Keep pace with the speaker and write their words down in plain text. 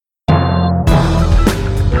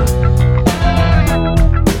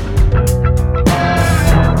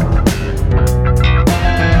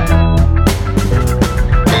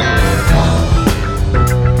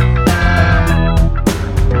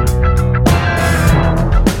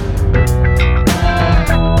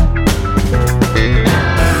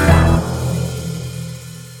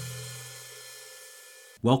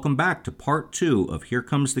Welcome back to part 2 of Here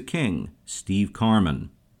Comes the King, Steve Karmen.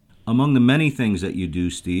 Among the many things that you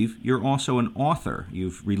do, Steve, you're also an author.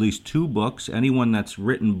 You've released 2 books. Anyone that's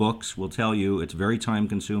written books will tell you it's very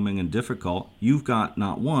time-consuming and difficult. You've got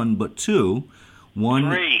not 1, but 2.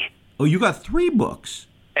 3. Oh, you got 3 books.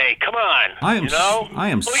 Hey, come on. I am.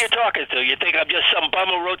 Who are you talking to? You think I'm just some bum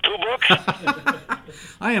who wrote 2 books?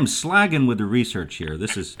 I am slagging with the research here.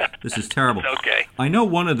 This is terrible. Okay. I know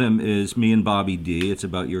one of them is Me and Bobby D. It's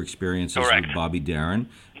about your experiences Correct. with Bobby Darin.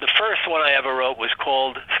 The first one I ever wrote was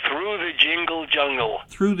called Through the Jingle Jungle.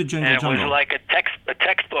 Through the Jingle Jungle. And it was like a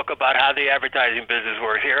textbook about how the advertising business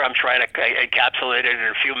works. Here I'm trying to encapsulate it in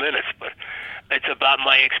a few minutes, but it's about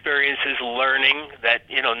my experiences learning that,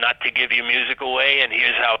 not to give your music away, and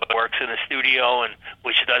here's how it works in the studio, and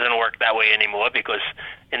which doesn't work that way anymore, because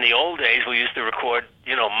in the old days we used to record,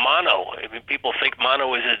 mono. I mean, people think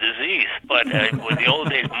mono is a disease, but with the old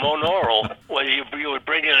days, monaural was you would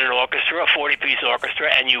bring in an orchestra, a 40-piece orchestra,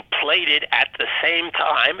 and you played it at the same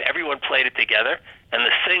time. Everyone played it together, and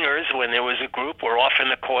the singers, when there was a group, were off in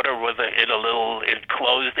the corner in a little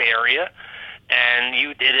enclosed area, and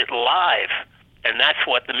you did it live. And that's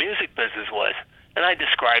what the music business was. And I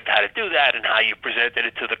described how to do that and how you presented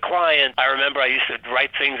it to the client. I remember I used to write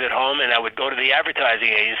things at home, and I would go to the advertising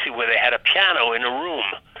agency where they had a piano in a room.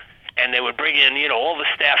 And they would bring in, all the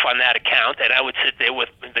staff on that account, and I would sit there with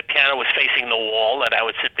the piano was facing the wall, and I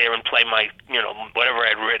would sit there and play my, whatever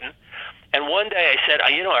I'd written. And one day I said, I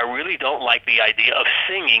really don't like the idea of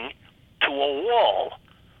singing to a wall.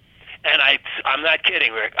 And I'm not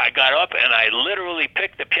kidding, Rick. I got up and I literally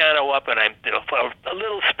picked the piano up and I did a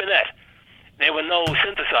little spinette. There were no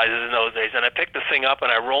synthesizers in those days, and I picked the thing up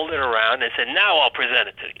and I rolled it around and said, "Now I'll present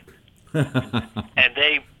it to you." And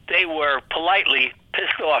they were politely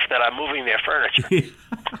pissed off that I'm moving their furniture.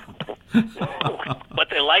 But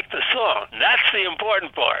they liked the song. That's the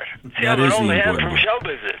important part. See, that I'm is an old the hand important from show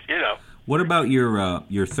business, What about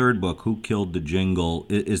your third book, Who Killed the Jingle?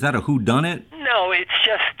 Is that a whodunit? No, it's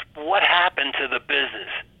just what happened to the business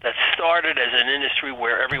that started as an industry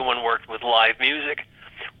where everyone worked with live music,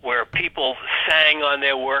 where people sang on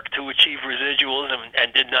their work to achieve residuals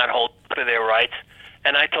and did not hold to their rights.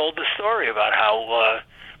 And I told the story about how,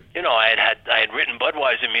 I had written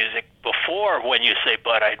Budweiser music before When You Say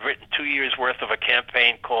Bud. I had written 2 years' worth of a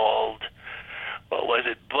campaign called, what was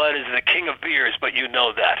it? Bud is the king of beers, but you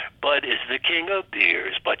know that. Bud is the king of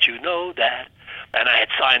beers, but you know that. And I had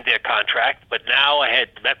signed their contract, but now I had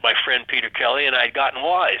met my friend Peter Kelly, and I had gotten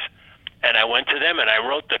wise. And I went to them, and I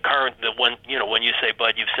wrote the one, When You Say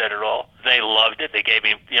Bud, You've Said It All. They loved it. They gave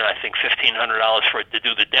me, I think $1,500 for it to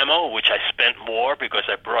do the demo, which I spent more because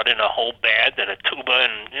I brought in a whole band and a tuba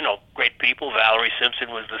and, great people. Valerie Simpson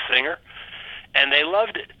was the singer. And they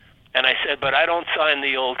loved it. And I said, but I don't sign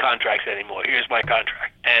the old contracts anymore. Here's my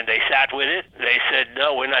contract. And they sat with it. They said,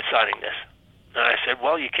 no, we're not signing this. And I said,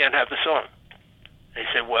 well, you can't have the song. They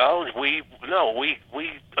said, well, we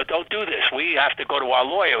don't do this. We have to go to our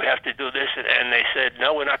lawyer. We have to do this. And they said,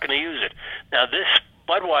 no, we're not going to use it. Now, this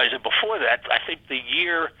Budweiser, before that, I think the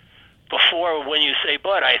year before When You Say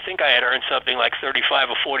Bud, I think I had earned something like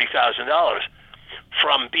 $35,000 or $40,000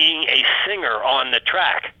 from being a singer on the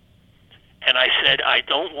track. And I said, I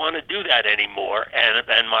don't want to do that anymore.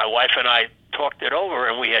 And my wife and I talked it over,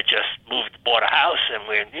 and we had just bought a house, and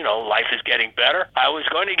life is getting better. I was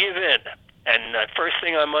going to give in. And first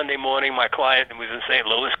thing on Monday morning, my client, who was in St.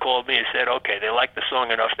 Louis, called me and said, okay, they liked the song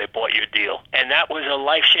enough, they bought your deal. And that was a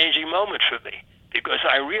life-changing moment for me, because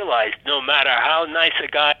I realized no matter how nice a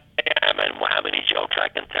guy I am and how many jokes I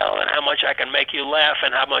can tell and how much I can make you laugh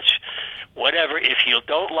and how much whatever, if you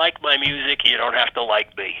don't like my music, you don't have to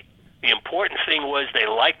like me. The important thing was they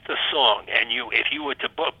liked the song, and if you were to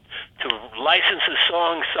license a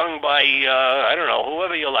song sung by,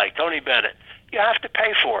 whoever you like, Tony Bennett, you have to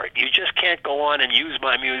pay for it. You just can't go on and use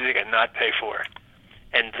my music and not pay for it.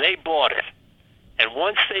 And they bought it. And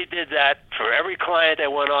once they did that, for every client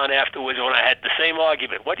that went on afterwards, when I had the same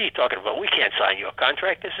argument, what are you talking about? We can't sign your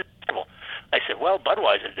contract. This is terrible. I said, well,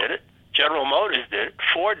 Budweiser did it. General Motors did it.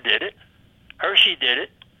 Ford did it. Hershey did it.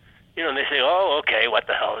 And they say, oh, okay, what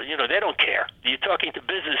the hell? They don't care. You're talking to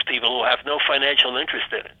business people who have no financial interest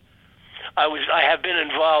in it. I have been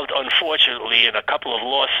involved, unfortunately, in a couple of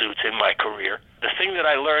lawsuits in my career. The thing that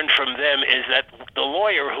I learned from them is that the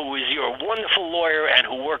lawyer, who is your wonderful lawyer and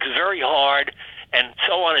who works very hard and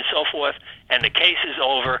so on and so forth, and the case is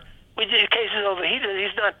over, when the case is over,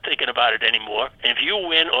 he's not thinking about it anymore. And if you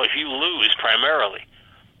win or if you lose, primarily,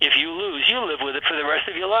 if you lose, you live with it for the rest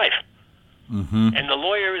of your life. Mm-hmm. And the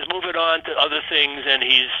lawyer is moving on to other things, and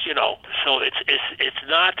he's, so it's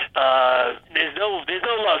not. There's no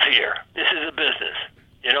love here. This is a business.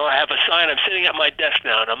 You know, I have a sign. I'm sitting at my desk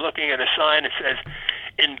now, and I'm looking at a sign that says,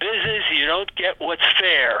 in business, you don't get what's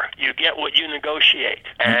fair. You get what you negotiate.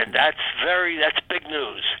 And that's big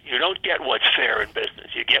news. You don't get what's fair in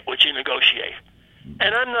business. You get what you negotiate.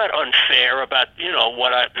 And I'm not unfair about,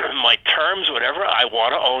 my terms, whatever. I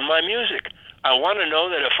want to own my music. I want to know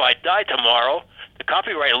that if I die tomorrow, the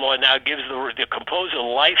copyright law now gives the composer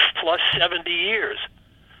life plus 70 years.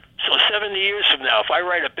 So 70 years from now, if I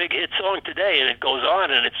write a big hit song today and it goes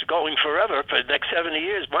on and it's going forever for the next 70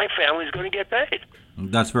 years, my family's going to get paid.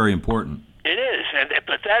 That's very important. It is,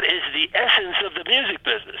 but that is the essence of the music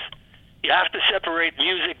business. You have to separate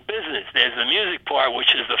music business. There's the music part,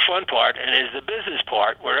 which is the fun part, and there's the business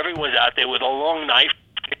part, where everyone's out there with a long knife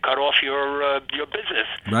to cut off your business,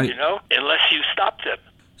 right. Unless you stop them.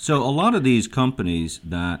 So a lot of these companies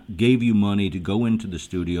that gave you money to go into the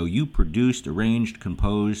studio, you produced, arranged,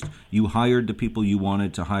 composed, you hired the people you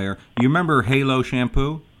wanted to hire. You remember Halo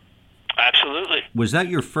Shampoo? Absolutely. Was that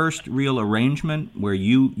your first real arrangement where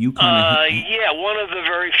you kind of... Yeah, one of the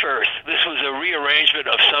very first. This was a rearrangement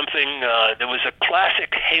of something. There was a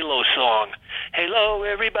classic Halo song. Halo,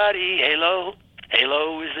 everybody, Halo.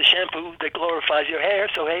 Halo is the shampoo that glorifies your hair.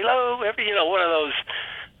 So Halo, one of those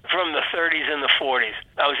from the 30s and the 40s.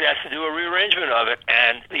 I was asked to do a rearrangement of it,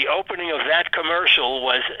 and the opening of that commercial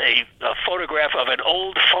was a photograph of an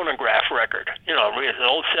old phonograph record. An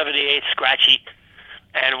old 78 scratchy.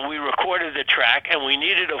 And we recorded the track, and we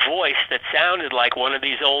needed a voice that sounded like one of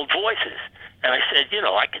these old voices. And I said,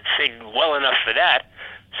 I could sing well enough for that.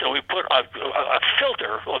 So we put a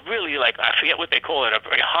filter, or really I forget what they call it, a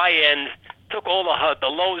very high-end, took all the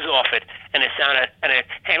lows off it, and it sounded,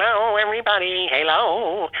 hello, everybody,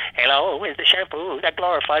 hello, hello is the shampoo that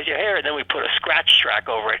glorifies your hair. And then we put a scratch track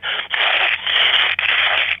over it.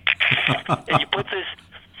 And you put this...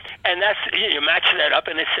 And you match that up,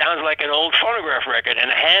 and it sounds like an old phonograph record.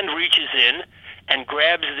 And a hand reaches in and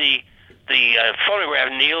grabs the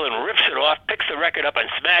phonograph needle and rips it off, picks the record up and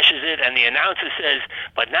smashes it, and the announcer says,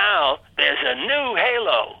 but now there's a new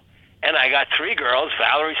Halo. And I got three girls.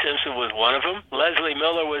 Valerie Simpson was one of them. Leslie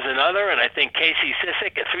Miller was another, and I think Casey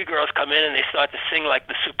Sissick. And three girls come in, and they start to sing like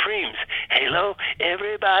the Supremes. Halo,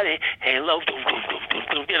 everybody, Halo, boom, boom, boom, boom,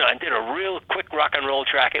 boom. And did a real quick rock and roll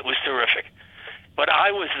track. It was terrific. But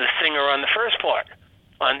I was the singer on the first part,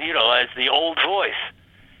 as the old voice.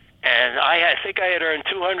 And I think I had earned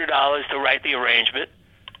 $200 to write the arrangement,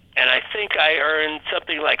 and I think I earned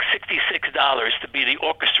something like $66 to be the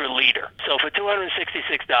orchestra leader. So for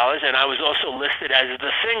 $266, and I was also listed as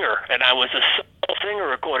the singer, and I was a sole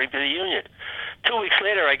singer according to the union. 2 weeks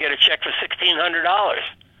later, I get a check for $1,600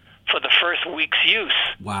 for the first week's use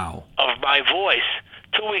of my voice.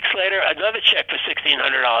 2 weeks later, another check for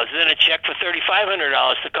 $1,600, then a check for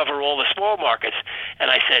 $3,500 to cover all the small markets.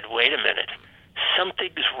 And I said, wait a minute,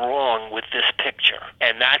 something's wrong with this picture.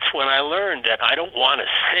 And that's when I learned that I don't want to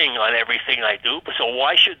sing on everything I do, so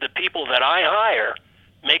why should the people that I hire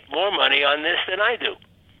make more money on this than I do?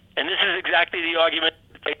 And this is exactly the argument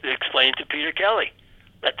I explained to Peter Kelly,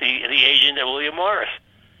 the agent at William Morris.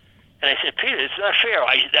 And I said, Peter, it's not fair.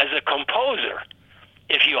 As a composer,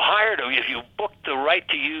 if you booked the right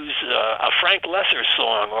to use a Frank Lesser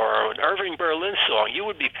song or an Irving Berlin song, you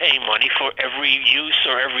would be paying money for every use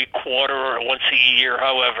or every quarter or once a year,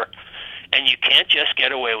 however. And you can't just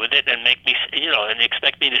get away with it and make me, and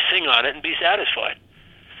expect me to sing on it and be satisfied.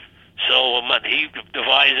 So he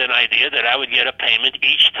devised an idea that I would get a payment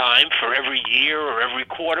each time for every year or every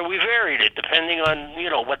quarter. We varied it depending on,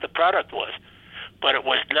 what the product was. But it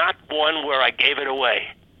was not one where I gave it away.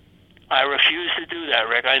 I refuse to do that,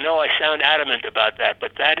 Rick. I know I sound adamant about that,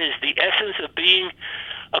 but that is the essence of being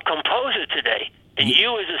a composer today. And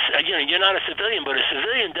you, as you're not a civilian, but a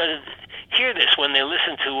civilian doesn't hear this when they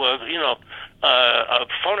listen to a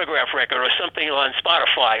phonograph record or something on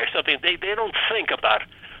Spotify or something. They don't think about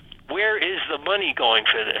where is the money going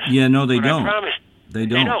for this. Yeah, no, they but don't. I promise. They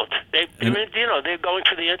don't. They're going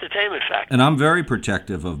for the entertainment factor. And I'm very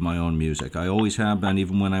protective of my own music. I always have been,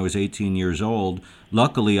 even when I was 18 years old.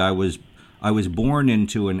 Luckily, I was born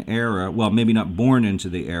into an era, well, maybe not born into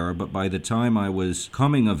the era, but by the time I was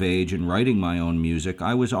coming of age and writing my own music,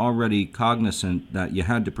 I was already cognizant that you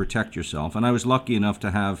had to protect yourself. And I was lucky enough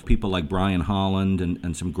to have people like Brian Holland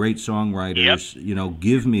and some great songwriters,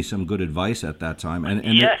 give me some good advice at that time.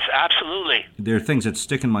 And yes, absolutely. There are things that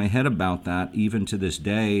stick in my head about that, even to this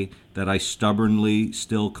day, that I stubbornly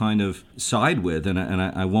still kind of side with, and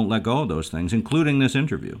I won't let go of those things, including this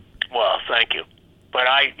interview. Well, thank you. But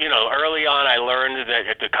early on I learned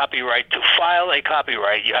that to file a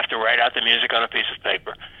copyright, you have to write out the music on a piece of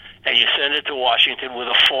paper. and you send it to Washington with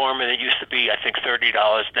a form, and it used to be, I think, $30.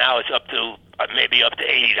 Now it's up to maybe up to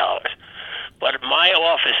 $80. But at my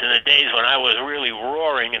office, in the days when I was really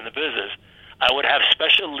roaring in the business, I would have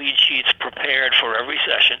special lead sheets prepared for every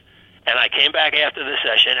session. And I came back after the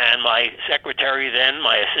session, and my secretary then,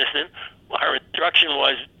 my assistant, her instruction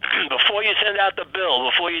was, before you send out the bill,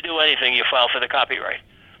 before you do anything, you file for the copyright.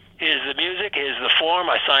 Here's the music, here's the form,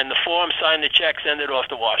 I sign the form, sign the check, send it off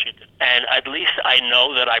to Washington. And at least I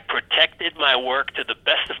know that I protected my work to the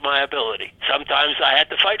best of my ability. Sometimes I had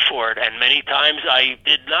to fight for it, and many times I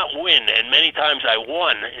did not win, and many times I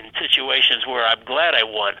won in situations where I'm glad I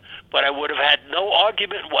won. But I would have had no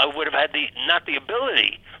argument, I would have had not the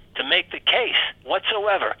ability to make the case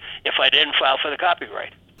whatsoever if I didn't file for the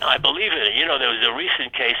copyright. I believe in it. You know, there was a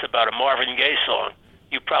recent case about a Marvin Gaye song.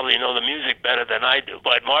 You probably know the music better than I do,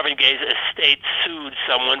 but Marvin Gaye's estate sued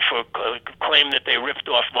someone for claim that they ripped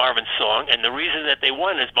off Marvin's song, and the reason that they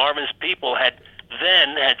won is Marvin's people had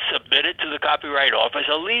submitted to the Copyright Office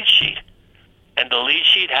a lead sheet, and the lead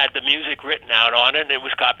sheet had the music written out on it, and it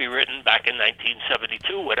was copywritten back in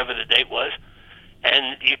 1972, whatever the date was,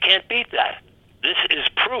 and you can't beat that. This is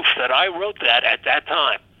proof that I wrote that at that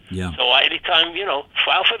time. Yeah. So anytime,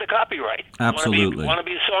 file for the copyright. Absolutely. Want to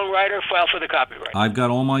be a songwriter, file for the copyright. I've got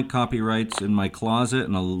all my copyrights in my closet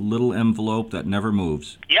in a little envelope that never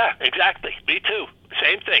moves. Yeah, exactly. Me too.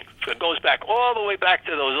 Same thing. It goes back all the way back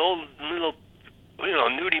to those old little,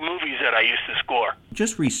 nudie movies that I used to score.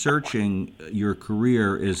 Just researching your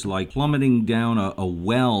career is like plummeting down a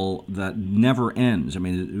well that never ends. I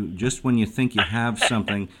mean, just when you think you have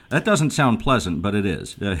something, that doesn't sound pleasant, but it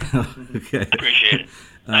is. Okay. Appreciate it.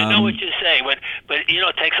 I know what you're saying, but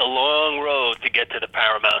it takes a long road to get to the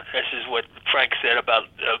Paramount. This is what Frank said about.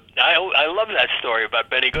 I love that story about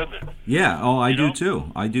Benny Goodman. Yeah. Oh, I do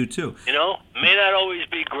too. I do too. May not always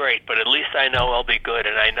be great, but at least I know I'll be good,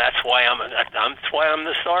 and that's why I'm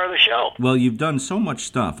the star of the show. Well, you've done so much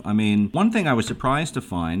stuff. I mean, one thing I was surprised to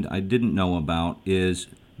find I didn't know about is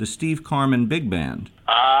the Steve Karmen Big Band.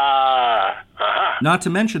 Not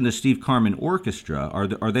to mention the Steve Karmen Orchestra.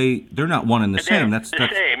 Are they? They're not one and the same. That's the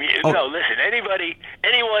same. No, listen.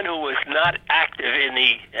 Anyone who was not active in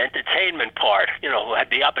the entertainment part, who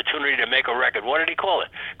had the opportunity to make a record. What did he call it?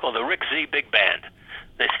 Called the Rick Z Big Band,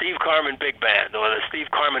 the Steve Karmen Big Band, or the Steve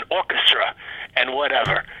Karmen Orchestra, and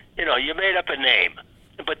whatever. You made up a name,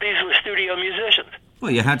 but these were studio musicians. Well,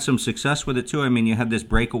 you had some success with it, too. I mean, you had this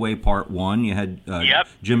Breakaway Part 1. You had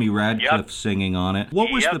Jimmy Radcliffe singing on it.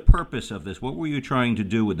 What was the purpose of this? What were you trying to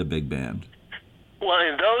do with the big band? Well,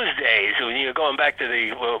 in those days, when you're going back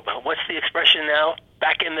to what's the expression now?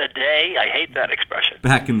 Back in the day? I hate that expression.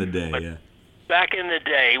 Back in the day, yeah. Back in the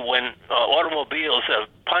day when automobiles,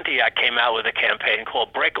 Pontiac came out with a campaign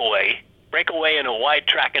called Breakaway in a wide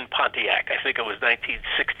track in Pontiac. I think it was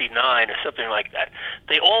 1969 or something like that.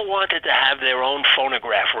 They all wanted to have their own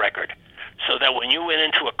phonograph record so that when you went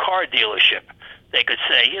into a car dealership, they could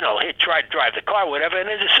say, hey, try to drive the car, whatever, and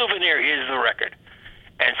as a souvenir, here's the record.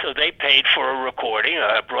 And so they paid for a recording.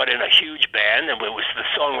 I brought in a huge band, and the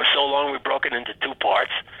song was so long we broke it into two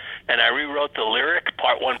parts. And I rewrote the lyric,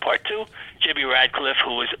 part 1, part 2. Jimmy Radcliffe,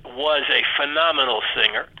 who was a phenomenal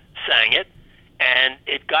singer, sang it. And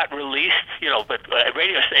it got released, but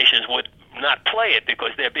radio stations would not play it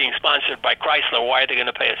because they're being sponsored by Chrysler. Why are they going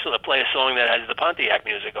to play a song that has the Pontiac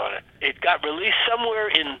music on it? It got released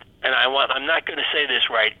somewhere I'm not going to say this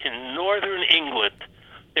right, in northern England.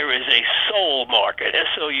 There is a soul market,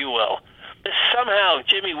 S-O-U-L. Somehow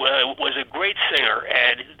Jimmy was a great singer,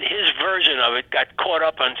 and his version of it got caught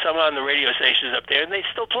up on the radio stations up there, and they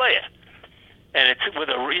still play it. And it's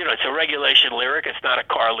it's a regulation lyric. It's not a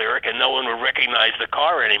car lyric, and no one would recognize the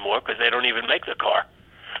car anymore because they don't even make the car.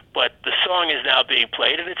 But the song is now being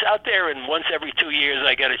played, and it's out there. And once every 2 years,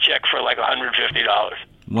 I get a check for like $150.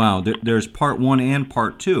 Wow, there's part 1 and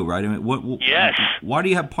part 2, right? I mean, yes. Why do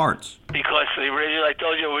you have parts? Because I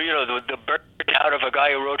told you, the burnout of a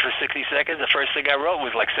guy who wrote for 60 seconds. The first thing I wrote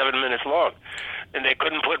was like 7 minutes long, and they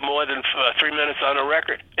couldn't put more than 3 minutes on a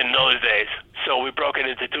record in those days. So we broke it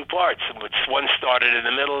into two parts. One started in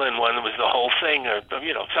the middle, and one was the whole thing, or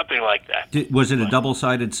something like that. Was it a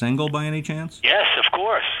double-sided single by any chance? Yes, of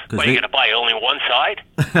course. Are you going to buy only one side?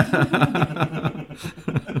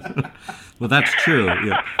 Well, that's true.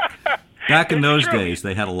 Yeah. Back in those days,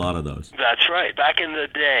 they had a lot of those. That's right. Back in the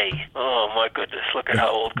day. Oh, my goodness. Look at how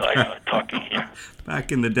old guys are talking here.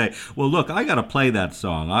 Back in the day. Well, look, I got to play that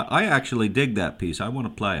song. I actually dig that piece. I want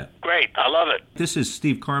to play it. Great. I love it. This is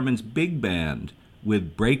Steve Karmen's Big Band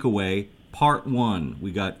with Breakaway Part 1.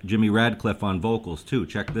 We got Jimmy Radcliffe on vocals, too.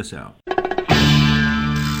 Check this out.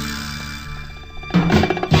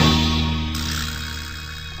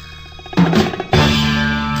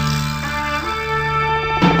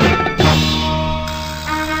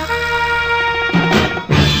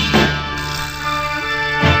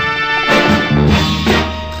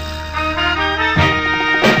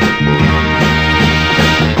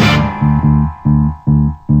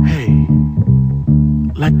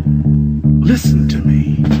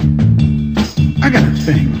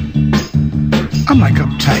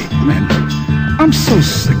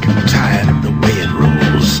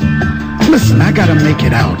 Listen, I gotta make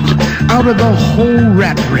it out of the whole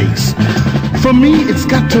rat race. For me, it's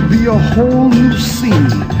got to be a whole new scene.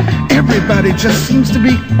 Everybody just seems to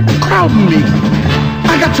be crowding me.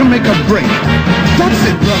 I got to make a break. That's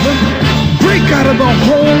it, brother. Break out of the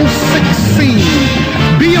whole sick scene.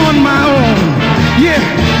 Be on my own. Yeah,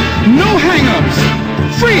 no hang-ups.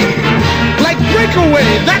 Free. Like breakaway.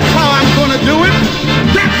 That's how I'm gonna do it.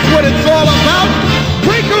 That's what it's all about.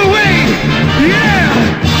 Break away. Yeah.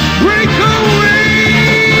 Break away.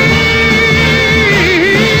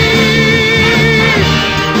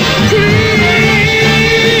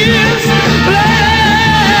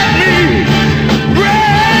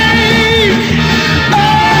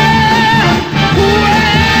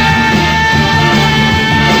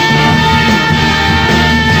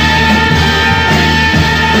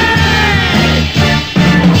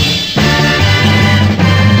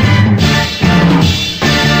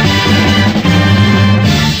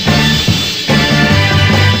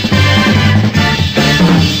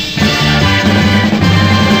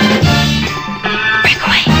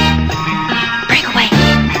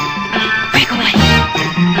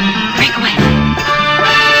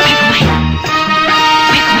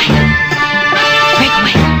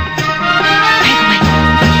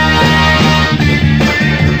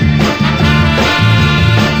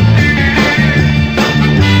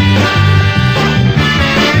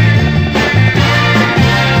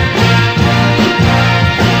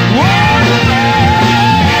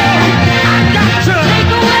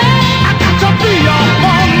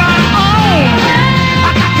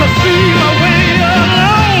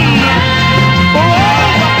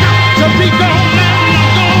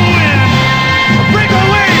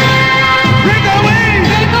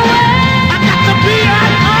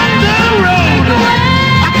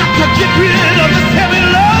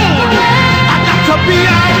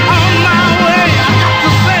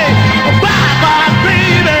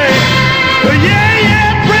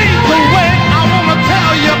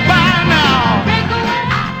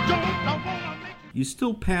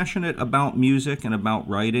 Passionate about music and about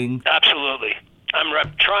writing? Absolutely.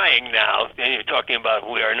 I'm trying now. You're talking about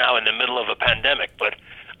we are now in the middle of a pandemic, but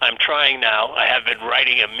I'm trying now. I have been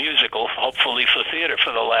writing a musical, hopefully for theater,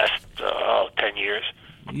 for the last 10 years.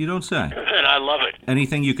 You don't say. And I love it.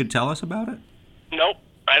 Anything you could tell us about it? Nope.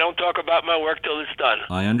 I don't talk about my work till it's done.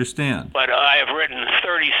 I understand. But I have written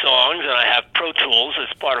 30 songs, and I have Pro Tools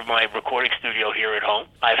as part of my recording studio here at home.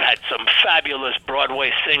 I've had some fabulous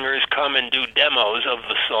Broadway singers come and do demos of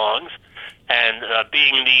the songs. And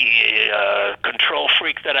being the control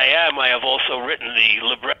freak that I am, I have also written the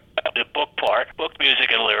libretto, the book part, book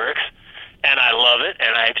music and lyrics. And I love it.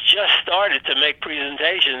 And I've just started to make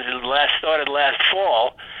presentations. It started last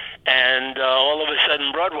fall. And all of a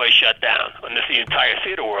sudden, Broadway shut down, and the entire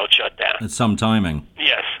theater world shut down. It's some timing.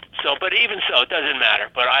 Yes. So, but even so, it doesn't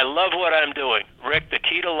matter. But I love what I'm doing, Rick. The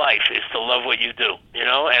key to life is to love what you do. You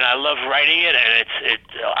know, and I love writing it, and it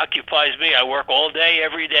occupies me. I work all day,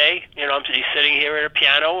 every day. You know, I'm sitting here at a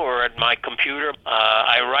piano or at my computer.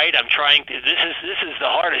 I write. I'm trying to. This is the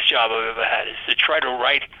hardest job I've ever had. Is to try to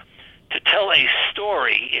write, to tell a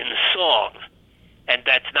story in song. And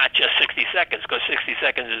that's not just 60 seconds, because 60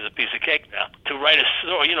 seconds is a piece of cake now. To write a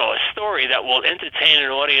story, a story that will entertain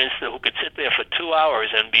an audience who could sit there for 2 hours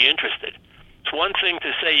and be interested. It's one thing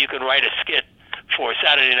to say you can write a skit for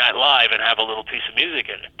Saturday Night Live and have a little piece of music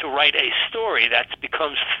in it. To write a story that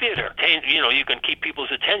becomes theater, you can keep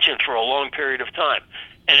people's attention for a long period of time.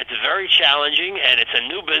 And it's very challenging, and it's a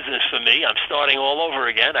new business for me. I'm starting all over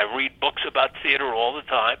again. I read books about theater all the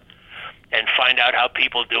time and find out how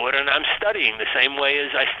people do it, and I'm studying the same way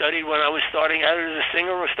as I studied when I was starting out as a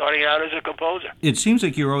singer or starting out as a composer. It seems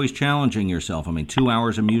like you're always challenging yourself. I mean, 2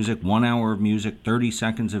 hours of music, 1 hour of music, 30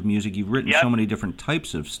 seconds of music. You've written so many different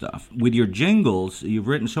types of stuff. With your jingles, you've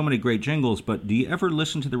written so many great jingles, but do you ever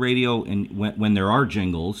listen to the radio and when there are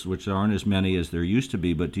jingles, which there aren't as many as there used to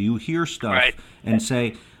be, but do you hear stuff and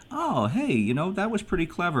say, oh, hey, that was pretty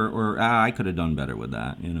clever, or I could have done better with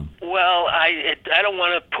that, Well, I don't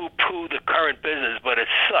want to poo-poo the current business, but it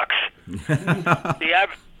sucks.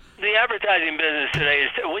 The advertising business today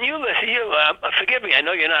is, when you listen, forgive me, I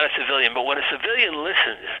know you're not a civilian, but when a civilian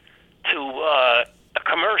listens to a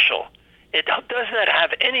commercial, it does not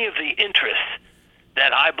have any of the interest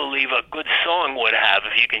that I believe a good song would have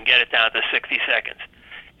if you can get it down to 60 seconds.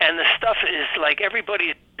 And the stuff is like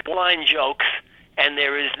everybody blind jokes, and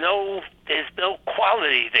there's no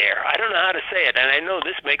quality there. I don't know how to say it, and I know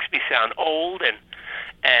this makes me sound old, and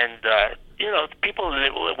people,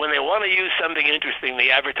 when they want to use something interesting,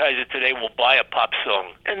 the advertiser today will buy a pop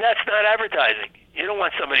song, and that's not advertising. You don't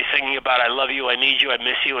want somebody singing about I love you, I need you, I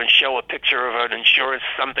miss you, and show a picture of an insurance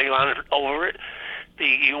something on it, over it.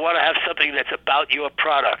 You want to have something that's about your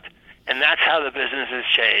product. And that's how the business has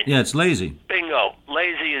changed. Yeah, it's lazy. Bingo.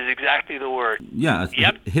 Lazy is exactly the word. Yeah, it's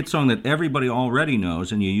a hit song that everybody already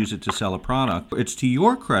knows, and you use it to sell a product. It's to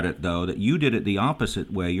your credit, though, that you did it the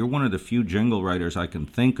opposite way. You're one of the few jingle writers I can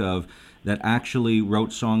think of that actually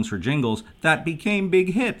wrote songs for jingles that became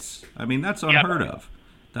big hits. I mean, that's unheard of.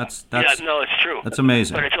 That's yeah, no, it's true. That's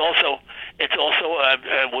amazing. But it's also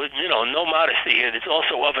no modesty here. It's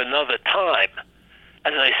also of another time.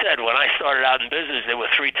 As I said, when I started out in business, there were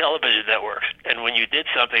 3 television networks, and when you did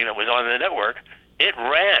something that was on the network, it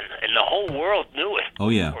ran, and the whole world knew it. Oh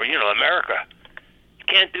yeah. Or America. You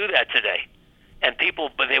can't do that today. And people,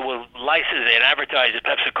 but they will license and advertise.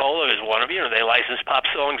 Pepsi-Cola is one of they license pop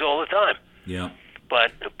songs all the time. Yeah.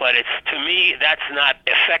 But it's, to me, that's not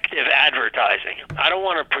effective advertising. I don't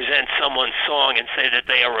want to present someone's song and say that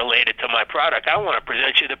they are related to my product. I want to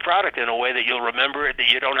present you the product in a way that you'll remember it, that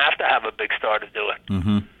you don't have to have a big star to do it.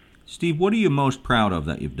 Mm-hmm. Steve, what are you most proud of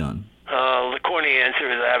that you've done? The corny answer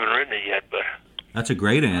is I haven't written it yet, but... That's a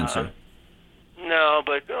great answer. No,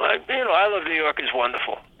 but, I Love New York is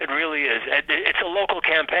wonderful. It really is. It's a local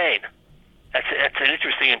campaign. That's an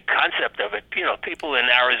interesting concept of it. People in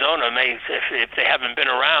Arizona may, if they haven't been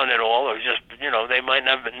around at all, or just, they might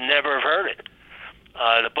never have heard it.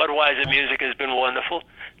 The Budweiser music has been wonderful.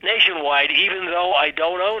 Nationwide, even though I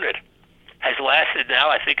don't own it, has lasted now,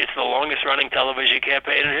 I think it's the longest running television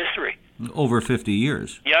campaign in history. Over 50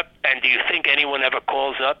 years. Yep. And do you think anyone ever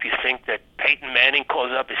calls up? You think that Peyton Manning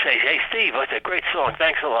calls up and says, "Hey, Steve, that's a great song.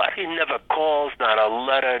 Thanks a lot." He never calls, not a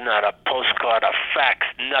letter, not a postcard, a fax,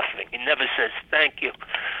 nothing. He never says thank you.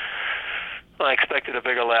 Well, I expected a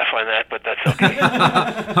bigger laugh on that, but that's okay.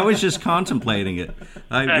 I was just contemplating it.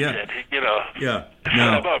 That's it. Yeah.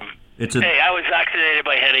 No. Hey, I was vaccinated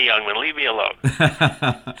by Henny Youngman. Leave me alone.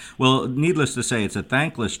 Well, needless to say, it's a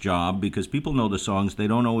thankless job because people know the songs. They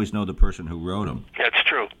don't always know the person who wrote them. That's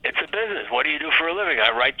true. It's a business. What do you do for a living? I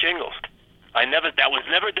write jingles. That was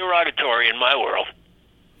never derogatory in my world.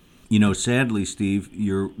 Sadly, Steve,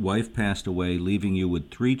 your wife passed away, leaving you with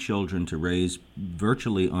 3 children to raise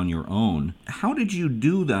virtually on your own. How did you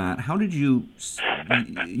do that? How did you,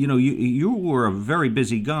 you were a very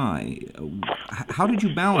busy guy. How did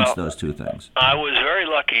you balance those 2 things? I was very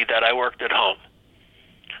lucky that I worked at home.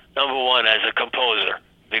 Number one, as a composer,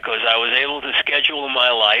 because I was able to schedule in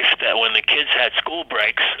my life that when the kids had school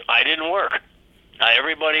breaks, I didn't work.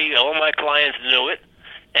 All my clients knew it.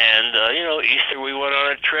 And, Easter we went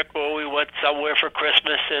on a trip, or we went somewhere for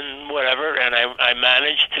Christmas and whatever, and I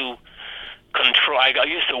managed to control. I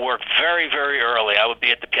used to work very, very early. I would be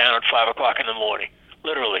at the piano at 5 o'clock in the morning,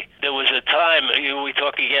 literally. There was a time, we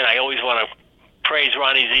talk again, I always want to praise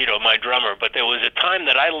Ronnie Zito, my drummer, but there was a time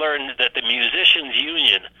that I learned that the Musicians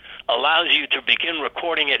Union allows you to begin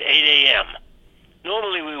recording at 8 a.m.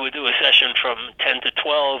 Normally we would do a session from 10 to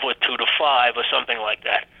 12 or 2 to 5 or something like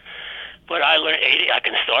that. But I learned I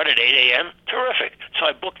can start at 8 a.m. Terrific. So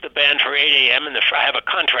I booked the band for 8 a.m. and I have a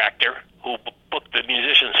contractor who booked the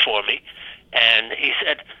musicians for me. And he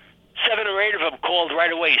said 7 or 8 of them called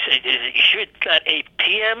right away. He said, "Is it sure it's not 8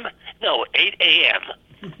 p.m.? No, 8 a.m.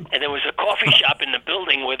 And there was a coffee shop in the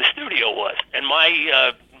building where the studio was. And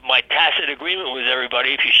my tacit agreement with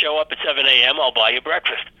everybody, if you show up at 7 a.m., I'll buy you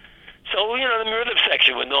breakfast. So, the rhythm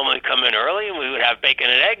section would normally come in early, and we would have bacon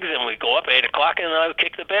and eggs, and we'd go up at 8 o'clock, and then I would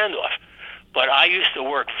kick the band off. But I used to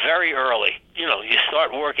work very early. You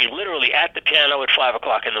start working literally at the piano at 5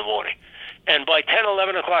 o'clock in the morning. And by 10,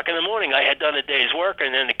 11 o'clock in the morning, I had done a day's work,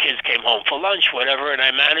 and then the kids came home for lunch, whatever, and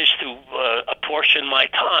I managed to apportion my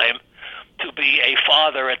time to be a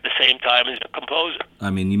father at the same time as a composer. I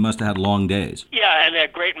mean, you must have had long days. Yeah, and they're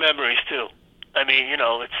great memories, too. I mean,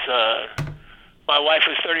 it's... My wife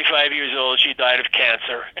was 35 years old. She died of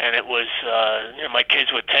cancer, and it was, my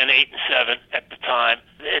kids were 10, 8, and 7 at the time.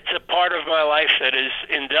 It's a part of my life that is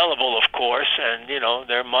indelible, of course, and,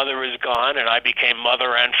 their mother is gone, and I became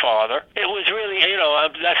mother and father. It was really, and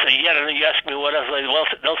you ask me what else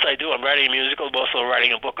I do. I'm writing a musical. I'm also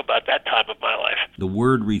writing a book about that time of my life. The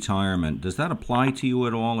word retirement, does that apply to you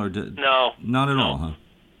at all? No. Not at all, huh?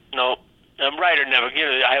 No. A writer never,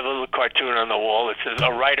 I have a little cartoon on the wall. It says, a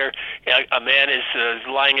man is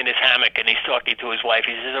lying in his hammock and he's talking to his wife.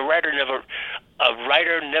 He says, a writer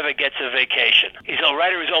never gets a vacation. A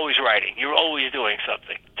writer is always writing. You're always doing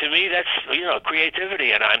something. To me, that's,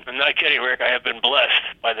 creativity. And I'm not kidding, Rick. I have been blessed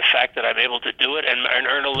by the fact that I'm able to do it and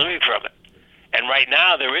earn a living from it. And right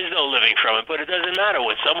now, there is no living from it, but it doesn't matter.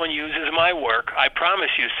 When someone uses my work, I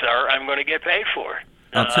promise you, sir, I'm going to get paid for it.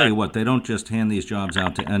 I'll tell you what, they don't just hand these jobs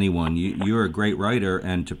out to anyone. You're a great writer,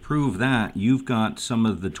 and to prove that, you've got some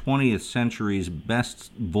of the 20th century's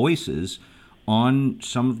best voices on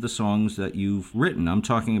some of the songs that you've written. I'm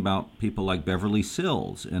talking about people like Beverly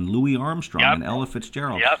Sills and Louis Armstrong and Ella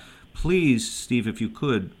Fitzgerald. Yep. Please, Steve, if you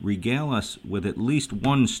could, regale us with at least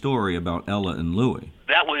one story about Ella and Louis.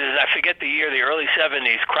 That was, I forget the year, the early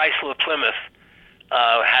 70s, Chrysler Plymouth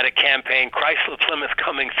had a campaign, Chrysler Plymouth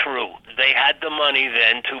Coming Through. They had the money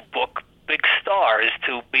then to book big stars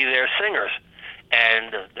to be their singers.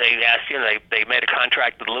 And they asked, they made a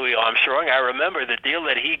contract with Louis Armstrong. I remember the deal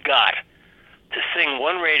that he got to sing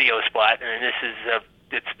one radio spot, and this is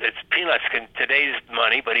it's peanuts in today's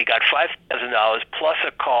money, but he got $5,000 plus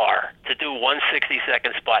a car to do one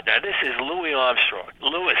 60-second spot. Now, this is Louis Armstrong,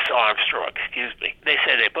 excuse me. They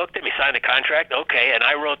said they booked him, he signed the contract, okay, and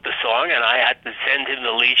I wrote the song, and I had to send him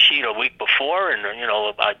the lead sheet a week before, and,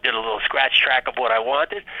 I did a little scratch track of what I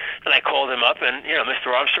wanted, and I called him up, and,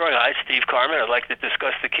 Mr. Armstrong, hi, Steve Karmen, I'd like to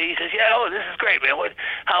discuss the key. He says, this is great, man.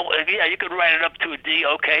 You could write it up to a D,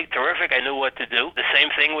 okay, terrific, I knew what to do. The same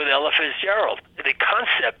thing with Ella Fitzgerald. The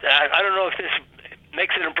concept, I don't know if this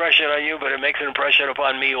makes an impression on you, but it makes an impression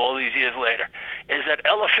upon me all these years later, is that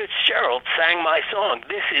Ella Fitzgerald sang my song.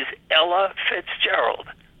 This is Ella Fitzgerald,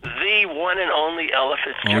 the one and only Ella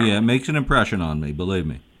Fitzgerald. Oh, yeah, it makes an impression on me, believe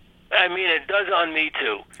me. I mean, it does on me,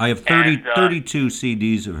 too. I have 32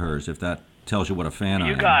 CDs of hers, if that tells you what a fan I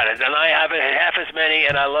am. You got it, and I have half as many,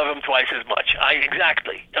 and I love them twice as much.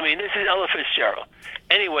 Exactly. I mean, this is Ella Fitzgerald.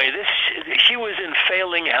 Anyway, she was in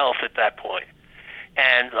failing health at that point.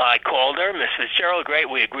 And I called her, Miss Fitzgerald, great,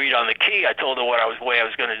 we agreed on the key. I told her way I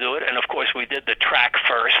was going to do it. And, of course, we did the track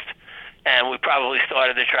first. And we probably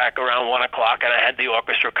started the track around 1 o'clock, and I had the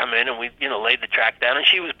orchestra come in, and we, laid the track down. And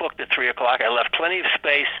she was booked at 3 o'clock. I left plenty of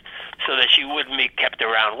space so that she wouldn't be kept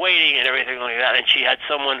around waiting and everything like that. And she had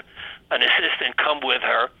an assistant, come with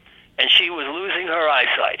her, and she was losing her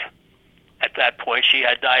eyesight. At that point, she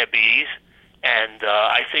had diabetes. And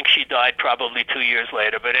I think she died probably 2 years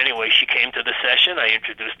later. But anyway, she came to the session. I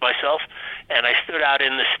introduced myself, and I stood out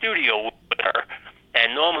in the studio with her.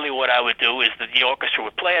 And normally what I would do is the orchestra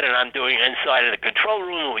would play it, and I'm doing inside of the control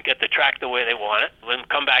room, and we get the track the way they want it. Then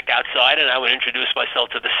come back outside, and I would introduce myself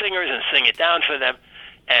to the singers and sing it down for them.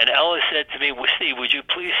 And Ella said to me, Steve, would you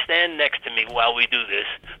please stand next to me while we do this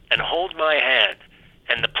and hold my hand?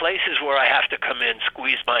 And the places where I have to come in,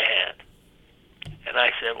 squeeze my hand. And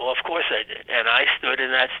I said, well, of course I did. And I stood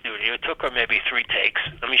in that studio. It took her maybe 3 takes.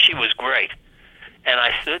 I mean, she was great. And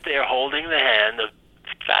I stood there holding the hand of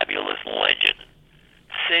fabulous legend,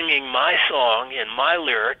 singing my song and my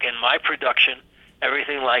lyric and my production,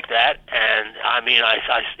 everything like that. And, I mean,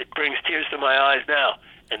 it brings tears to my eyes now.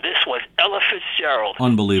 And this was Ella Fitzgerald.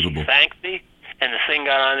 Unbelievable. She thanked me, and the thing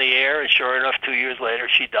got on the air, and sure enough, 2 years later,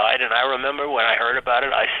 she died. And I remember when I heard about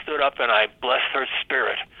it, I stood up and I blessed her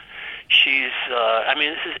spirit. She's,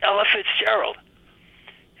 this is Ella Fitzgerald.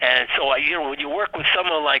 And so, when you work with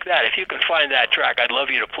someone like that, if you can find that track, I'd love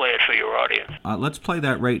you to play it for your audience. Let's play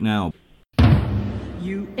that right now.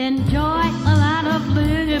 You enjoy a lot of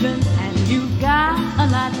living, and you've got a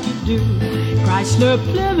lot to do. Chrysler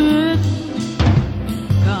Plymouth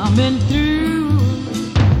coming through.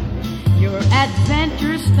 Your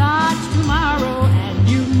adventure starts tomorrow, and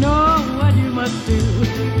you know what you must do.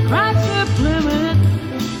 Chrysler Plymouth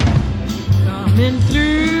coming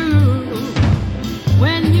through.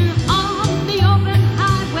 When you're on the open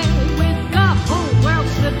highway with the whole world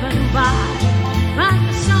slipping by, like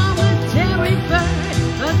a solitary bird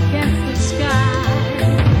against the sky.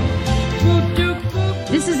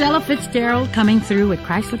 This is Ella Fitzgerald coming through with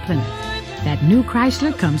Chrysler Plymouth. That new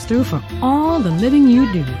Chrysler comes through for all the living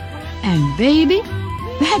you do. And baby,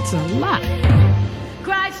 that's a lot.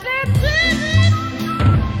 Chrysler Plymouth.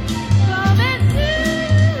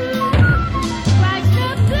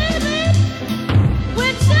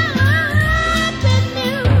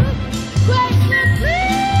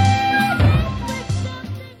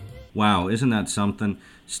 Wow, isn't that something?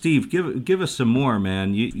 Steve, give us some more,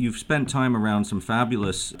 man. You've spent time around some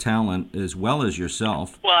fabulous talent as well as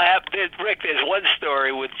yourself. Well, Rick, there's one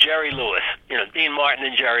story with Jerry Lewis, Dean Martin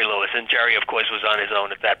and Jerry Lewis, and Jerry, of course, was on his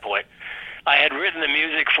own at that point. I had written the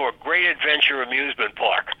music for Great Adventure Amusement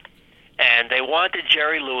Park, and they wanted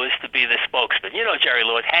Jerry Lewis to be the spokesman. You know Jerry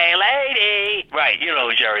Lewis, hey lady! Right, you know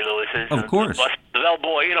who Jerry Lewis is. Of course. The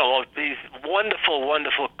bellboy, these wonderful,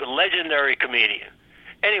 wonderful, legendary comedian.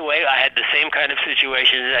 Anyway, I had the same kind of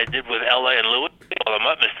situation that I did with Ella and Louis. I called him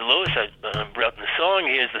up, Mr. Lewis, I wrote the song,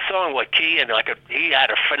 here's the song, what key, and he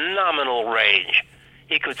had a phenomenal range.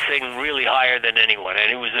 He could sing really higher than anyone, and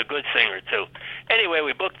he was a good singer, too. Anyway,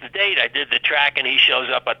 we booked the date. I did the track, and he shows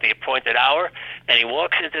up at the appointed hour, and he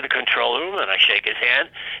walks into the control room, and I shake his hand.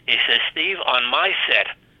 He says, Steve, on my set,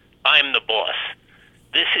 I'm the boss.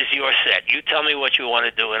 This is your set. You tell me what you want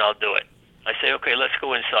to do, and I'll do it. I say, okay, let's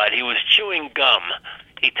go inside. He was chewing gum.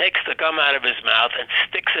 He takes the gum out of his mouth and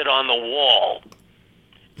sticks it on the wall.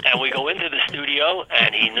 And we go into the studio,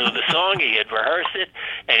 and he knew the song. He had rehearsed it,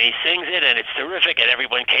 and he sings it, and it's terrific. And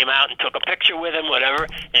everyone came out and took a picture with him, whatever.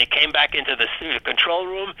 And he came back into the studio control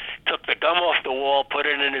room, took the gum off the wall, put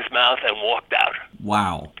it in his mouth, and walked out.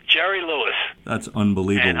 Wow. Jerry Lewis. That's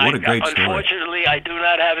unbelievable. And what a great story. Unfortunately, I do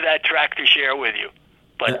not have that track to share with you.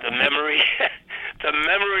 But the memory... The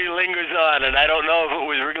memory lingers on, and I don't know if it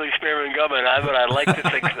was Wrigley Spearman gum or not, but I'd like to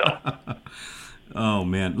think so. Oh,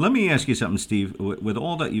 man. Let me ask you something, Steve. With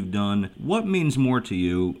all that you've done, what means more to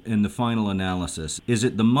you in the final analysis? Is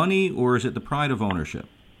it the money or is it the pride of ownership?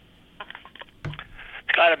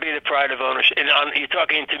 It's got to be the pride of ownership. And you're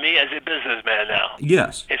talking to me as a businessman now.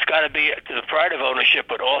 Yes. It's got to be the pride of ownership,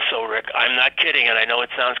 but also, Rick, I'm not kidding, and I know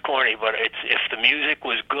it sounds corny, but it's if the music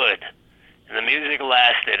was good, and the music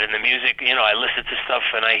lasted, and the music, I listen to stuff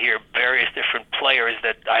and I hear various different players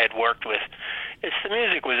that I had worked with. The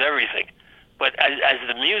music was everything. But as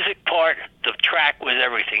the music part, the track was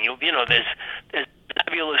everything. There's a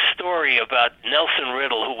fabulous story about Nelson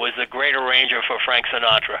Riddle, who was the great arranger for Frank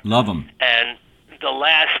Sinatra. Love him. And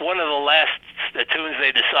one of the last tunes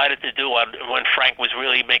they decided to do when Frank was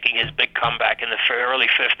really making his big comeback in the early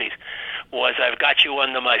 50s was I've Got You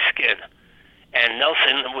Under My Skin. And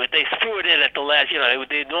Nelson, they threw it in at the last,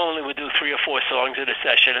 they normally would do 3 or 4 songs in a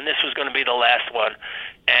session, and this was going to be the last one.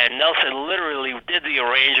 And Nelson literally did the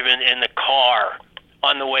arrangement in the car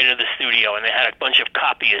on the way to the studio, and they had a bunch of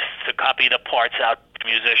copyists to copy the parts out to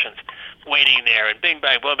musicians waiting there, and bing,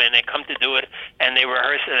 bang, boom, and they come to do it, and they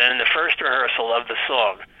rehearse it, and in the first rehearsal of the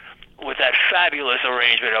song, with that fabulous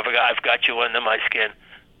arrangement of I've Got You Under My Skin,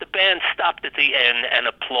 the band stopped at the end and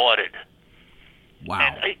applauded. Wow.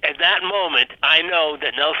 And at that moment, I know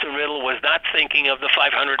that Nelson Riddle was not thinking of the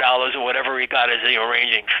 $500 or whatever he got as the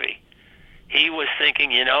arranging fee. He was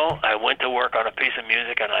thinking, I went to work on a piece of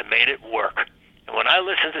music and I made it work. And when I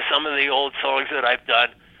listen to some of the old songs that I've done,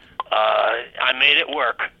 I made it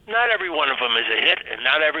work. Not every one of them is a hit, and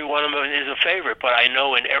not every one of them is a favorite, but I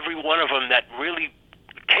know in every one of them that really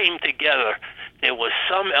came together, there was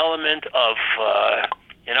some element of...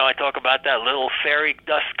 I talk about that little fairy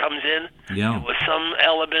dust comes in. Yeah. There was some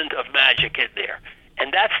element of magic in there.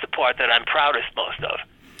 And that's the part that I'm proudest most of.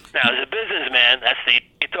 Now, as a businessman,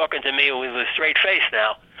 you're talking to me with a straight face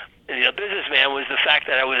now. The businessman was the fact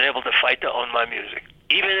that I was able to fight to own my music.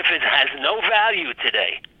 Even if it has no value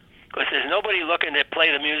today, because there's nobody looking to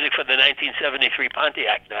play the music for the 1973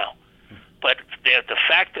 Pontiac now. But the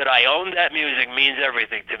fact that I owned that music means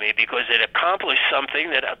everything to me because it accomplished something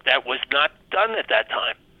that was not done at that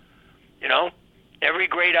time. Every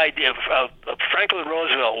great idea. Franklin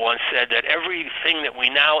Roosevelt once said that everything that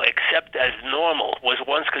we now accept as normal was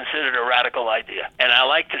once considered a radical idea. And I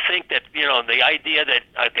like to think that, the idea that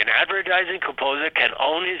an advertising composer can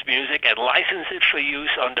own his music and license it for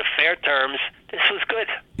use under fair terms, this was good.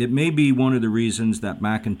 It may be one of the reasons that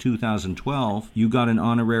back in 2012, you got an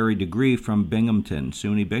honorary degree from Binghamton,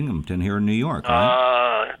 SUNY Binghamton here in New York,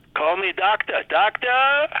 right? Call me doctor.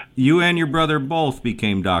 Doctor! You and your brother both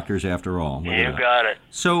became doctors after all. You got it.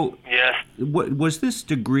 So, yes. Was this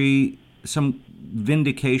degree some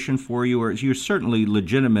vindication for you? Or you're certainly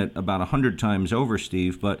legitimate about 100 times over,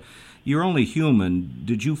 Steve, but you're only human.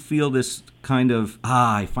 Did you feel this kind of,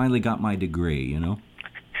 I finally got my degree,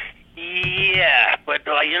 Yeah, but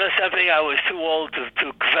something, I was too old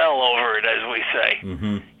to quell over it, as we say.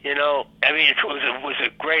 Mm-hmm. It was a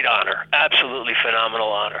great honor, absolutely phenomenal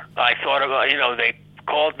honor. I thought about, they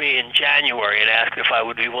called me in January and asked if I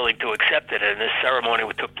would be willing to accept it, and this ceremony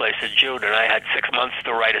took place in June, and I had 6 months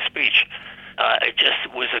to write a speech. It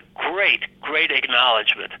just was a great, great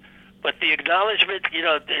acknowledgement. But the acknowledgement,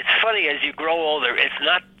 it's funny, as you grow older, it's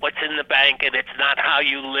not what's in the bank, and it's not how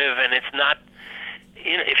you live, and it's not...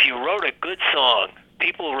 if you wrote a good song,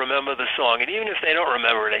 people remember the song, and even if they don't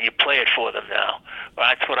remember it, you play it for them now.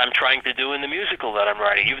 That's what I'm trying to do in the musical that I'm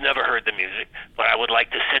writing. You've never heard the music, but I would like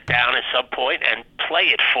to sit down at some point and play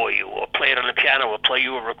it for you, or play it on the piano, or play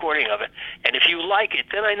you a recording of it. And if you like it,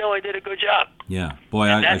 then I know I did a good job. Yeah. Boy,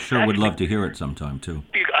 I sure would love to hear it sometime, too.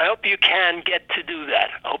 I hope you can get to do that.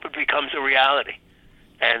 I hope it becomes a reality.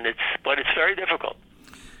 But it's very difficult.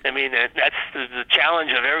 That's the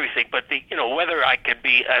challenge of everything. But whether I could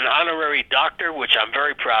be an honorary doctor, which I'm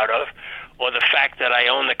very proud of, or the fact that I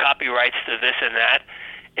own the copyrights to this and that,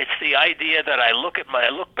 It's the idea that I look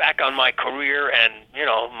back on my career and,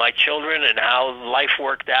 my children and how life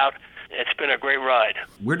worked out. It's been a great ride.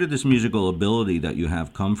 Where did this musical ability that you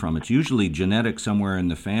have come from? It's usually genetic somewhere in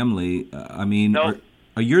the family. No.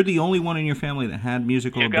 Are you the only one in your family that had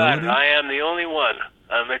musical ability? You got it. I am the only one.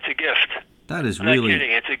 It's a gift. That is I'm really... not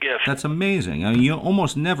kidding. It's a gift. That's amazing. You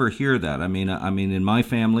almost never hear that. I mean, in my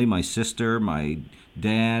family, my sister, my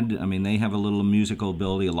dad, they have a little musical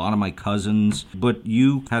ability, a lot of my cousins, but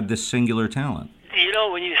you had this singular talent.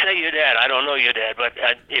 When you say your dad, I don't know your dad, but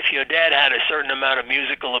if your dad had a certain amount of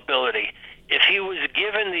musical ability, if he was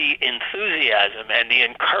given the enthusiasm and the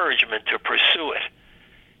encouragement to pursue it,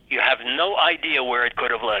 you have no idea where it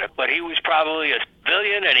could have led him. But he was probably a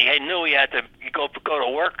civilian, and he knew he had to go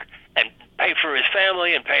to work and pay for his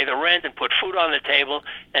family and pay the rent and put food on the table,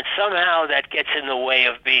 and somehow that gets in the way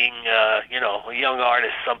of being, a young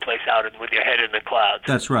artist someplace out with your head in the clouds.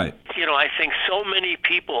 That's right. I think so many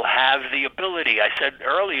people have the ability. I said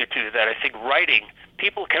earlier, too, that I think writing,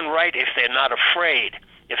 people can write if they're not afraid,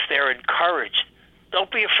 if they're encouraged.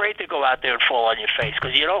 Don't be afraid to go out there and fall on your face,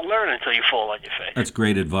 because you don't learn until you fall on your face. That's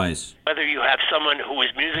great advice. Whether you have someone who is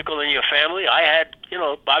musical in your family, I had,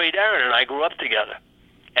 Bobby Darin and I grew up together.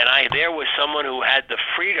 And there was someone who had the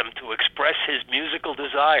freedom to express his musical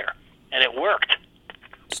desire, and it worked.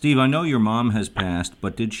 Steve, I know your mom has passed,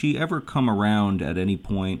 but did she ever come around at any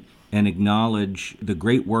point and acknowledge the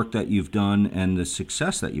great work that you've done and the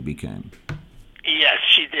success that you became? Yes,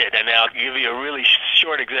 she did, and I'll give you a really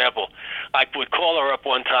short example. I would call her up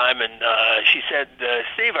one time, and she said,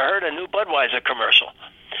 Steve, I heard a new Budweiser commercial.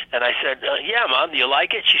 And I said, yeah, Mom, do you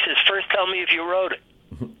like it? She says, first tell me if you wrote it.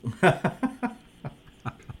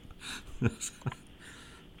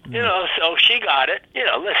 So she got it.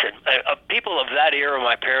 Listen, people of that era,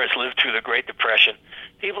 my parents lived through the Great Depression.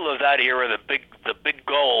 People of that era, the big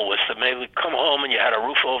goal was to maybe come home and you had a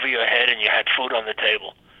roof over your head and you had food on the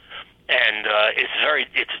table. And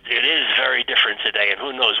it is very different today, and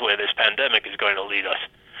who knows where this pandemic is going to lead us.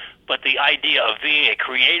 But the idea of being a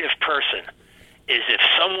creative person is if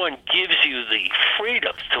someone gives you the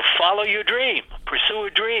freedom to follow your dream, pursue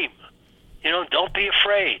a dream, don't be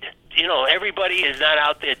afraid. Everybody is not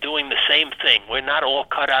out there doing the same thing. We're not all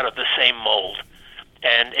cut out of the same mold.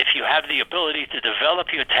 And if you have the ability to develop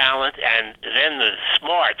your talent and then the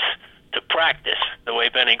smarts to practice, the way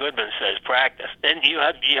Benny Goodman says, practice, then you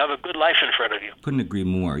have a good life in front of you. Couldn't agree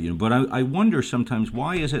more. But I wonder sometimes,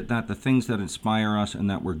 why is it that the things that inspire us and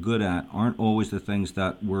that we're good at aren't always the things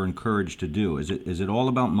that we're encouraged to do? Is it all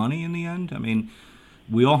about money in the end?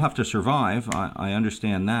 We all have to survive. I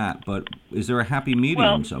understand that, but is there a happy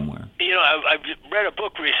medium somewhere? I've read a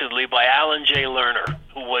book recently by Alan J. Lerner,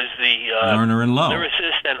 who was the Lerner and Lowe.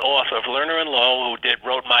 lyricist and author of Lerner and Lowe, who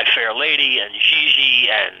wrote My Fair Lady and Gigi,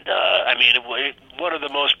 and one of the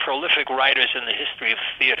most prolific writers in the history of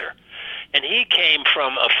theater. And he came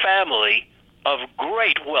from a family of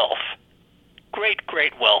great wealth, great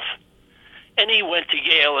wealth. And he went to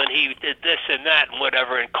Yale, and he did this and that and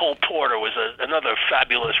whatever, and Cole Porter was another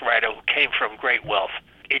fabulous writer who came from great wealth.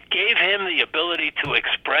 It gave him the ability to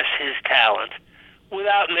express his talent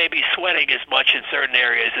without maybe sweating as much in certain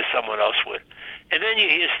areas as someone else would. And then you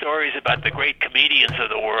hear stories about the great comedians of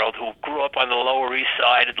the world who grew up on the Lower East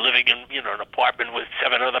Side and living in an apartment with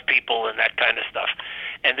 7 other people and that kind of stuff.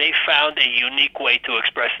 And they found a unique way to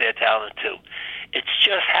express their talent, too. It's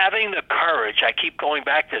just having the courage, I keep going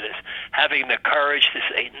back to this, having the courage to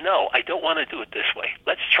say, no, I don't want to do it this way.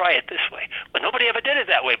 Let's try it this way. But nobody ever did it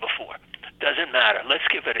that way before. Doesn't matter. Let's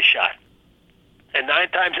give it a shot. And 9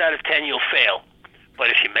 times out of 10, you'll fail. But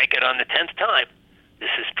if you make it on the 10th time, this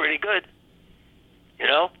is pretty good.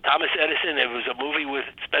 Thomas Edison, there was a movie with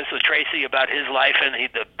Spencer Tracy about his life, and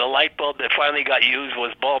the light bulb that finally got used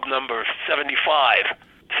was bulb number 75.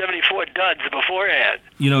 74 duds beforehand.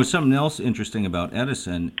 Something else interesting about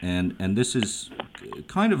Edison, and this is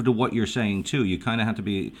kind of to what you're saying, too. You kind of have to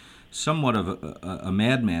be somewhat of a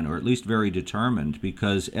madman, or at least very determined,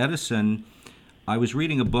 because Edison, I was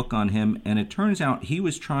reading a book on him, and it turns out he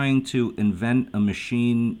was trying to invent a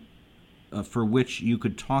machine for which you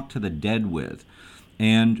could talk to the dead with.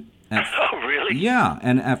 And oh, really? Yeah,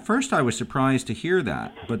 and at first I was surprised to hear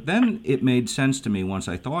that, but then it made sense to me once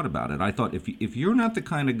I thought about it. I thought, if you're not the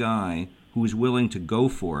kind of guy who is willing to go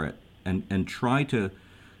for it and try to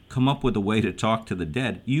come up with a way to talk to the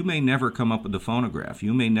dead, you may never come up with the phonograph.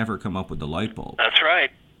 You may never come up with the light bulb. That's right.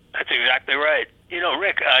 That's exactly right.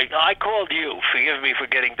 Rick, I called you. Forgive me for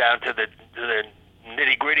getting down to the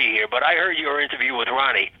nitty-gritty here, but I heard your interview with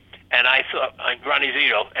Ronnie, and I thought, Ronnie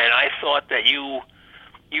Zito, and I thought that you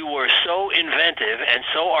you were so inventive and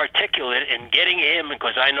so articulate in getting him,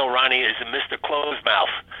 because I know Ronnie is a Mr. Closemouth,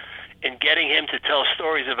 in getting him to tell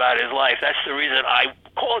stories about his life. That's the reason I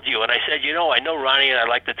called you, and I said, I know Ronnie, and I'd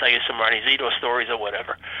like to tell you some Ronnie Zito stories or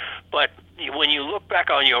whatever. But when you look back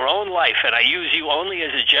on your own life, and I use you only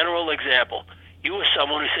as a general example, you were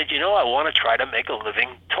someone who said, I want to try to make a living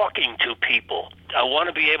talking to people. I want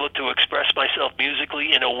to be able to express myself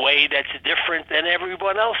musically in a way that's different than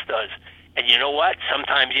everyone else does. And you know what?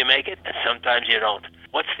 Sometimes you make it, and sometimes you don't.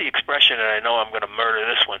 What's the expression? And I know I'm going to murder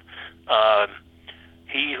this one.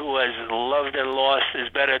 He who has loved and lost is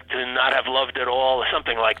better to not have loved at all, or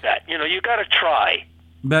something like that. You got to try.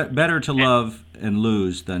 Better to love and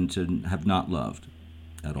lose than to have not loved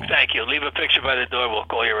at all. Thank you. Leave a picture by the door. We'll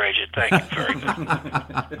call your agent. Thank you. Very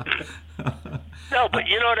good. No, but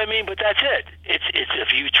you know what I mean? But that's it. It's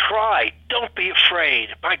if you try, don't be afraid.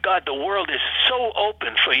 My God, the world is so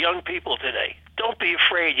open for young people today. Don't be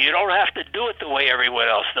afraid. You don't have to do it the way everyone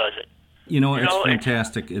else does it. It's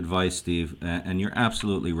fantastic advice, Steve, and you're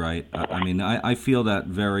absolutely right. I feel that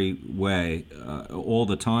very way all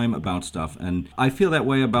the time about stuff, and I feel that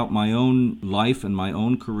way about my own life and my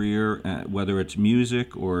own career, whether it's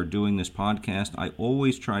music or doing this podcast. I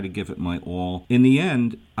always try to give it my all. In the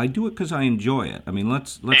end, I do it because I enjoy it.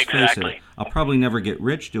 Let's face it. I'll probably never get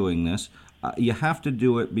rich doing this. You have to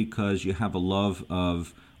do it because you have a love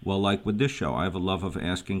of, like with this show, I have a love of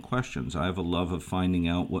asking questions. I have a love of finding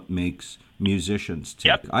out what makes musicians tick.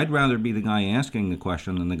 Yep. I'd rather be the guy asking the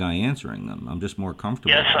question than the guy answering them. I'm just more comfortable.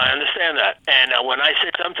 Yes, I understand that. And when I say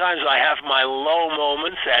sometimes I have my low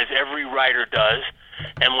moments, as every writer does,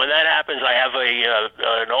 and when that happens, I have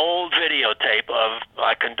an old videotape of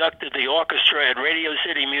I conducted the orchestra at Radio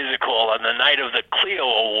City Music Hall on the night of the Clio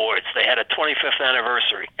Awards. They had a 25th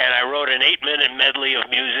anniversary, and I wrote an 8-minute medley of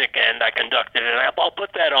music, and I conducted it. And I'll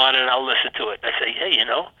put that on, and I'll listen to it. I say, hey,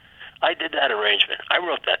 I did that arrangement. I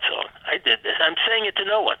wrote that song. I did this. I'm saying it to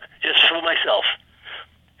no one, just for myself.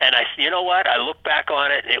 And you know what? I look back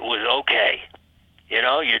on it. It was okay.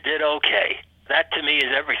 You did okay. That to me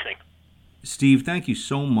is everything. Steve, thank you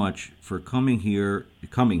so much for coming here,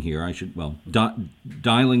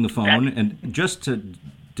 dialing the phone, and just to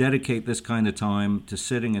dedicate this kind of time to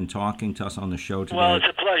sitting and talking to us on the show today. Well, it's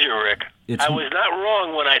a pleasure, Rick. I was not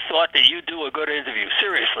wrong when I thought that you do a good interview,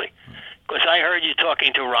 seriously. Because I heard you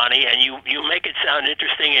talking to Ronnie, and you make it sound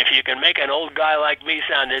interesting. If you can make an old guy like me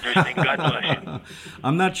sound interesting, God bless you.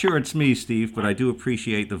 I'm not sure it's me, Steve, but I do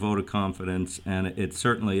appreciate the vote of confidence, and it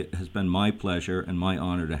certainly has been my pleasure and my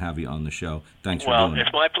honor to have you on the show. Thanks for doing it. Well,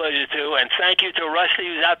 it's my pleasure, too, and thank you to Rusty,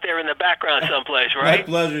 who's out there in the background someplace, right? My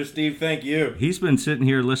pleasure, Steve. Thank you. He's been sitting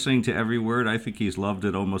here listening to every word. I think he's loved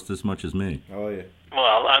it almost as much as me. Oh, yeah.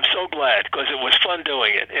 Well, I'm so glad, because it was fun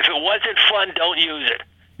doing it. If it wasn't fun, don't use it.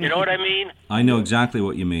 You know what I mean? I know exactly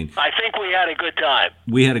what you mean. I think we had a good time.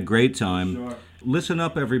 We had a great time. Sure. Listen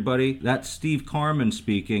up, everybody. That's Steve Karmen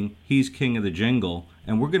speaking. He's king of the jingle.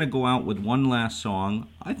 And we're going to go out with one last song.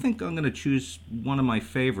 I think I'm going to choose one of my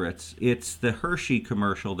favorites. It's the Hershey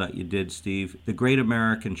commercial that you did, Steve. The Great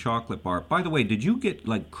American Chocolate Bar. By the way, did you get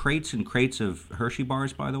crates and crates of Hershey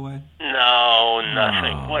bars, by the way? No,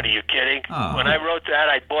 nothing. Oh. What, are you kidding? Oh. When I wrote that,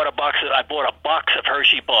 I bought a box of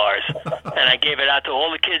Hershey bars, and I gave it out to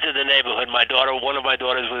all the kids in the neighborhood. One of my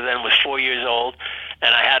daughters was 4 years old,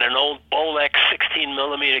 and I had an old Bolex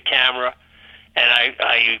 16mm camera, and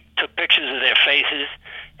I took pictures of their faces.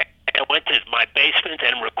 I went to my basement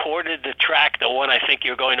and recorded the track, the one I think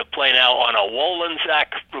you're going to play now, on a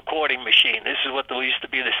Wollensack recording machine. This is what used to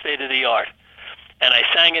be the state of the art. And I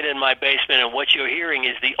sang it in my basement, and what you're hearing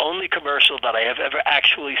is the only commercial that I have ever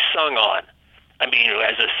actually sung on. I mean,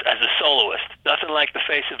 as a soloist. Nothing like the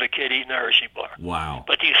face of a kid eating a Hershey bar. Wow.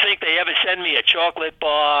 But do you think they ever send me a chocolate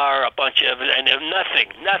bar, a bunch of, and nothing.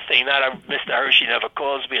 Mr. Hershey never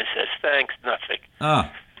calls me and says thanks, nothing.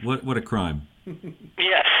 Ah, what a crime.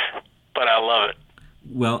 Yes, but I love it.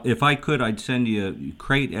 Well, if I could, I'd send you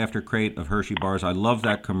crate after crate of Hershey bars. I love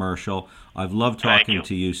that commercial. I've loved talking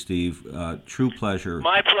to you, Steve. True pleasure.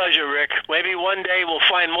 My pleasure, Rick. Maybe one day we'll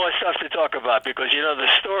find more stuff to talk about because, the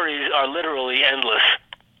stories are literally endless.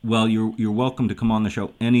 Well, you're welcome to come on the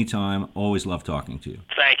show anytime. Always love talking to you.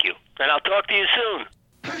 Thank you. And I'll talk to you soon.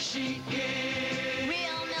 Hershey is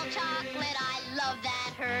real milk chocolate. I love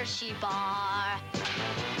that Hershey bar.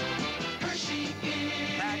 Hershey is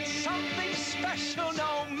that's something special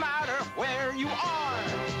no matter where you are.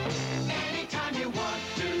 Anytime you want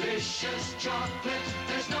delicious chocolate,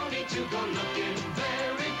 there's no need to go looking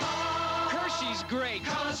very far. Hershey's great,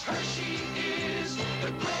 'cause Hershey is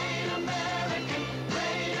the great American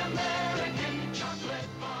chocolate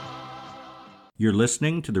bar. You're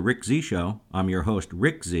listening to The Rick Z Show. I'm your host,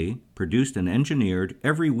 Rick Z, produced and engineered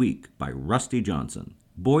every week by Rusty Johnson.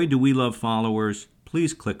 Boy, do we love followers.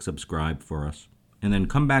 Please click subscribe for us. And then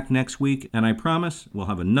come back next week, and I promise we'll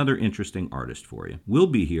have another interesting artist for you. We'll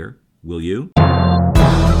be here. Will you?